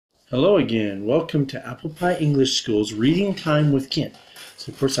Hello again. Welcome to Apple Pie English School's Reading Time with Kent.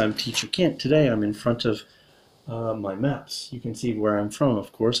 So, of course, I'm Teacher Kent. Today I'm in front of my maps. You can see where I'm from,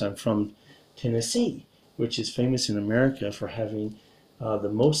 of course. I'm from Tennessee, which is famous in America for having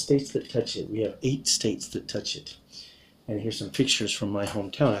the most states that touch it. We have 8 states that touch it. And here's some pictures from my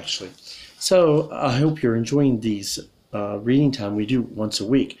hometown, actually. So, I hope you're enjoying these reading time we do once a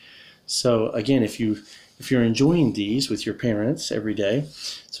week. So, again, if you're enjoying these with your parents every day,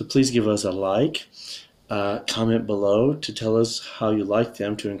 so please give us a like, comment below to tell us how you like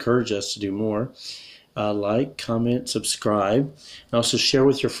them, to encourage us to do more. Like, comment, subscribe, and also share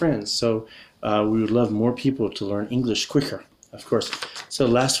with your friends. So we would love more people to learn English quicker, of course. So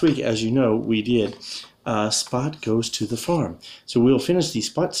last week, as you know, we did Spot Goes to the Farm. So we'll finish the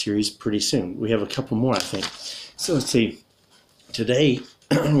Spot series pretty soon. We have a couple more, I think. So let's see. Today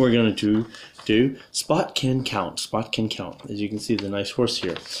we're going to do Spot Can Count. Spot Can Count. As you can see, the nice horse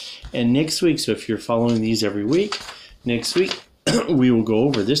here. And next week, so if you're following these every week, next week we will go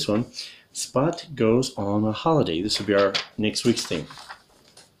over this one. Spot Goes on a Holiday. This will be our next week's thing.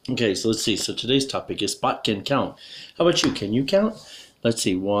 Okay, so let's see. So today's topic is Spot Can Count. How about you? Can you count? Let's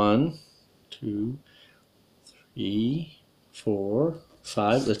see. 1, 2, 3, 4,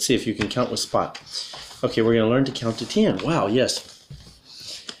 5. Let's see if you can count with Spot. Okay, we're going to learn to count to 10. Wow, yes.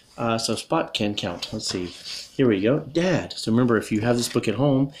 So Spot can count. Let's see. Here we go. Dad. So remember, if you have this book at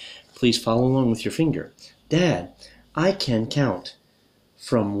home, please follow along with your finger. Dad, I can count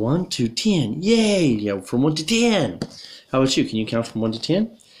from 1 to 10. Yay! Yeah, from 1 to 10. How about you? Can you count from 1 to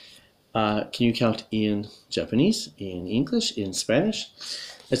 10? Can you count in Japanese, in English, in Spanish?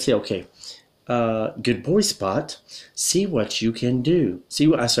 Let's see. Okay. Good boy, Spot. See what you can do. See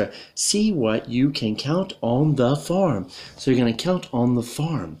what you can count on the farm. So you're going to count on the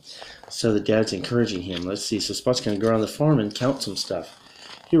farm. So the dad's encouraging him. Let's see. So Spot's going to go around the farm and count some stuff.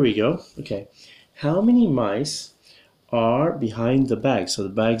 Here we go. Okay. How many mice are behind the bags? So the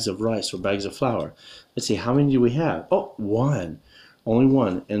bags of rice or bags of flour. Let's see. How many do we have? Oh, 1. Only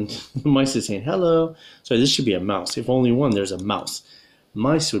 1. And the mice is saying hello. So this should be a mouse. If only 1, there's a mouse.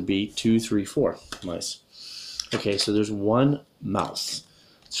 Mice would be 2, 3, 4 mice. Okay, so there's 1 mouse.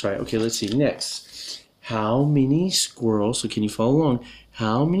 That's right. Okay, let's see. Next, how many squirrels? So can you follow along?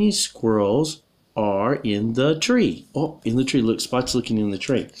 How many squirrels are in the tree? Oh, in the tree. Look, Spot's looking in the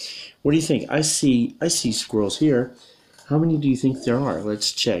tree. What do you think? I see squirrels here. How many do you think there are?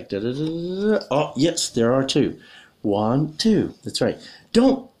 Let's check. Da, da, da, da, da. Oh, yes, there are 2. 1, 2. That's right.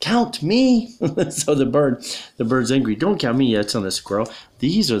 Don't count me. So the bird's angry. Don't count me. Yeah, it's on the squirrel.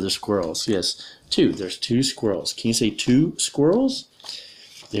 These are the squirrels. Yes, 2. There's 2 squirrels. Can you say 2 squirrels?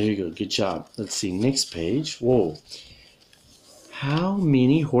 There you go. Good job. Let's see. Next page. Whoa. How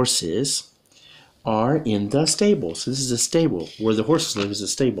many horses are in the stable? So this is a stable. Where the horses live is a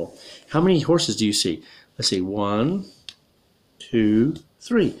stable. How many horses do you see? Let's see. 1, 2,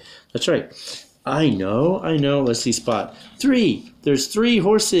 3. That's right. I know. Let's see, Spot. 3. There's 3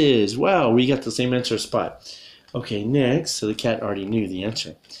 horses. Wow, we got the same answer, Spot. Okay, next. So the cat already knew the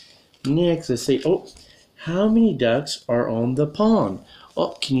answer. Next, let's say, oh, how many ducks are on the pond?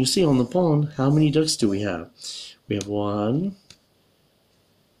 Oh, can you see on the pond, how many ducks do we have? We have 1.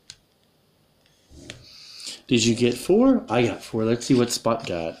 Did you get 4? I got 4. Let's see what Spot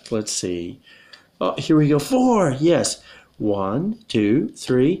got. Let's see. Oh, here we go. 4. Yes. 1, 2,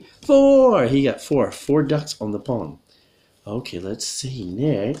 3, 4. He got 4. 4 ducks on the pond. Okay, let's see.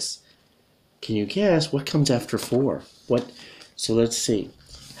 Next, can you guess what comes after 4? What? So let's see.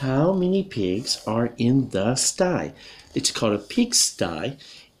 How many pigs are in the sty? It's called a pigsty.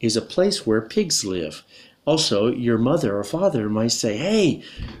 Is a place where pigs live. Also, your mother or father might say, "Hey,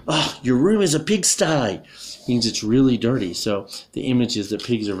 your room is a pigsty." Means it's really dirty. So the image is that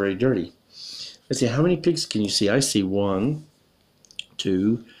pigs are very dirty. Let's see, how many pigs can you see? I see 1,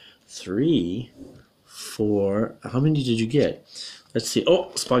 2, 3, 4. How many did you get? Let's see.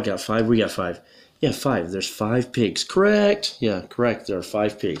 Oh, Spot got 5. We got 5. Yeah, 5. There's 5 pigs. Correct. Yeah, correct. There are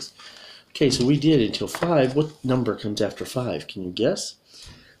 5 pigs. Okay, so we did until 5. What number comes after 5? Can you guess?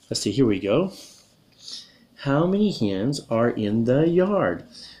 Let's see. Here we go. How many hens are in the yard?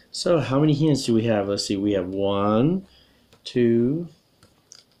 So how many hens do we have? Let's see. We have 1, 2.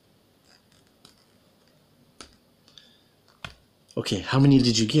 Okay, how many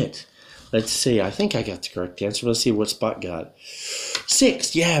did you get? Let's see. I think I got the correct answer. Let's see what Spot got.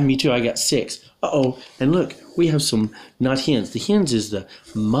 6. Yeah, me too. I got 6. Uh-oh. And look, we have some not hens. The hens is the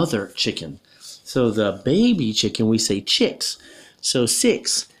mother chicken. So the baby chicken, we say chicks. So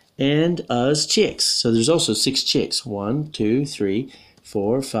 6 and us chicks. So there's also 6 chicks. 1, 2, 3,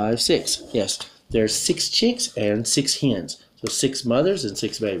 4, 5, 6. Yes, there's 6 chicks and 6 hens. So 6 mothers and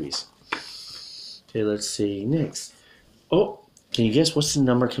 6 babies. Okay, let's see next. Oh, can you guess what's the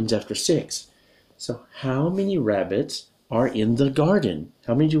number comes after 6? So how many rabbits are in the garden?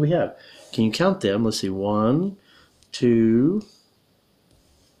 How many do we have? Can you count them? Let's see. 1, 2.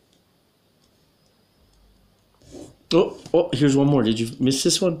 Oh, here's one more. Did you miss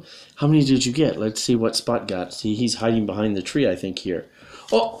this one? How many did you get? Let's see what Spot got. See, he's hiding behind the tree, I think, here.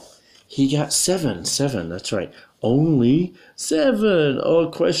 Oh, he got 7. 7, that's right. Only 7. Oh,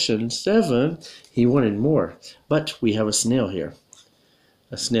 question 7. He wanted more. But we have a snail here.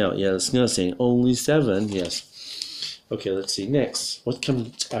 A snail. Yeah, the snail is saying only 7. Yes. Okay, let's see. Next. What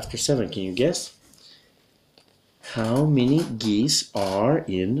comes after 7? Can you guess? How many geese are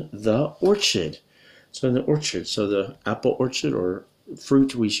in the orchard? So in the orchard, so the apple orchard or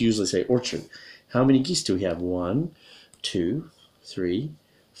fruit, we usually say orchard. How many geese do we have? 1, 2, 3,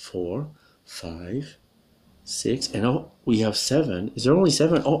 4, 5, 6, and oh, we have 7. Is there only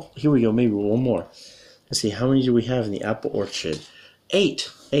 7? Oh, here we go, maybe one more. Let's see, how many do we have in the apple orchard?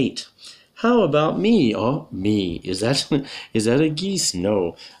 8. 8. How about me? Oh, me. Is that a geese?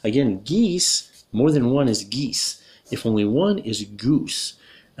 No. Again, geese, more than one is geese. If only one is goose.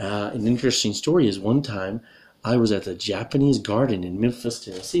 An interesting story is one time I was at the Japanese garden in Memphis,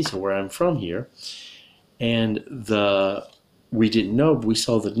 Tennessee, so where I'm from here, and we didn't know, but we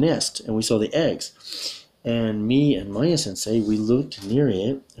saw the nest and we saw the eggs. And me and Maya Sensei, we looked near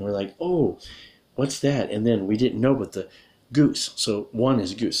it and we're like, oh, what's that? And then we didn't know, but the goose, so one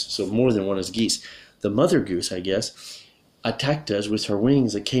is goose, so more than one is geese. The mother goose, I guess, attacked us with her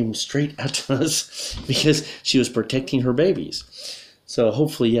wings that came straight at us because she was protecting her babies. So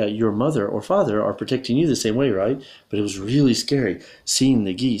hopefully, yeah, your mother or father are protecting you the same way, right? But it was really scary seeing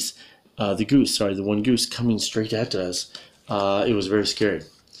the one goose coming straight at us. It was very scary.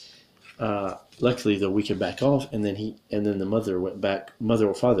 Luckily, though, we could back off, and then the mother went back. Mother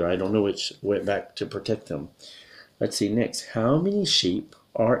or father, I don't know which, went back to protect them. Let's see next. How many sheep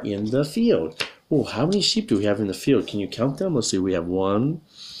are in the field? Oh, how many sheep do we have in the field? Can you count them? Let's see. We have 1,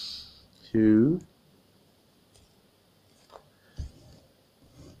 2.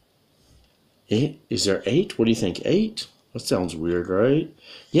 Is there 8? What do you think? 8? That sounds weird, right?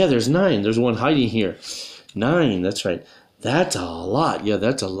 Yeah, there's 9. There's one hiding here. 9, that's right. That's a lot. Yeah,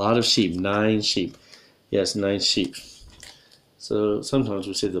 that's a lot of sheep. 9 sheep. Yes, 9 sheep. So sometimes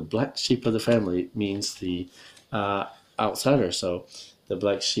we say the black sheep of the family means the outsider. So the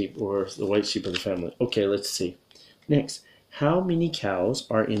black sheep or the white sheep of the family. Okay, let's see. Next, how many cows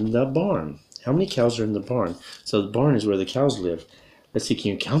are in the barn? How many cows are in the barn? So the barn is where the cows live. Let's see,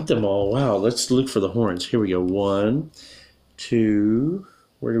 can you count them all? Wow, let's look for the horns. Here we go. 1, 2,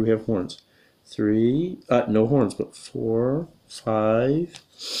 where do we have horns? 3, no horns, but 4, 5.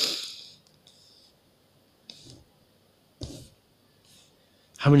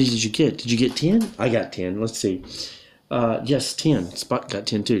 How many did you get? Did you get 10? I got 10. Let's see. Yes, 10. Spot got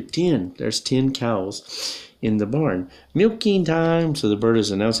 10 too. 10. There's 10 cows in the barn. Milking time. So the bird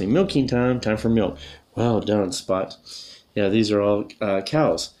is announcing milking time. Time for milk. Well done, Spot. Yeah, these are all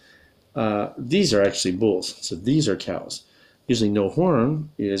cows. These are actually bulls. So these are cows. Usually no horn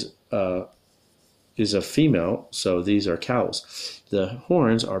is a female, so these are cows. The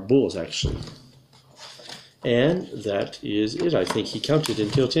horns are bulls, actually. And that is it. I think he counted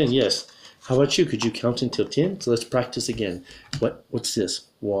until 10. Yes. How about you? Could you count until 10? So let's practice again. What's this?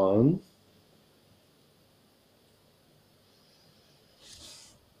 1.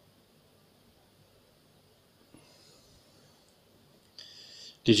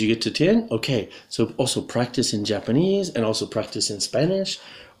 Did you get to 10? Okay, so also practice in Japanese and also practice in Spanish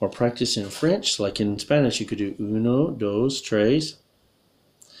or practice in French. Like in Spanish, you could do 1, 2, 3,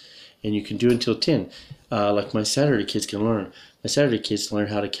 and you can do until 10. Like my Saturday kids can learn. My Saturday kids learn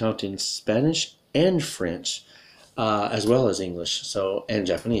how to count in Spanish and French, as well as English, and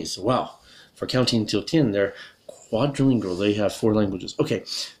Japanese. Wow, for counting until 10, they're quadrilingual. They have 4 languages. Okay,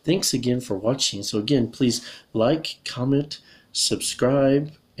 thanks again for watching. So again, please like, comment,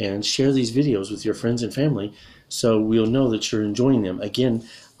 subscribe, and share these videos with your friends and family so we'll know that you're enjoying them. Again,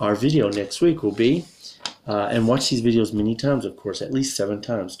 our video next week will be, and watch these videos many times, of course, at least 7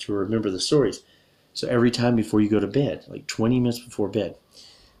 times to remember the stories. So every time before you go to bed, like 20 minutes before bed.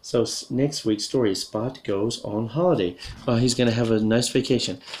 So next week's story is Spot Goes on Holiday. He's going to have a nice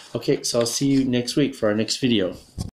vacation. Okay, so I'll see you next week for our next video.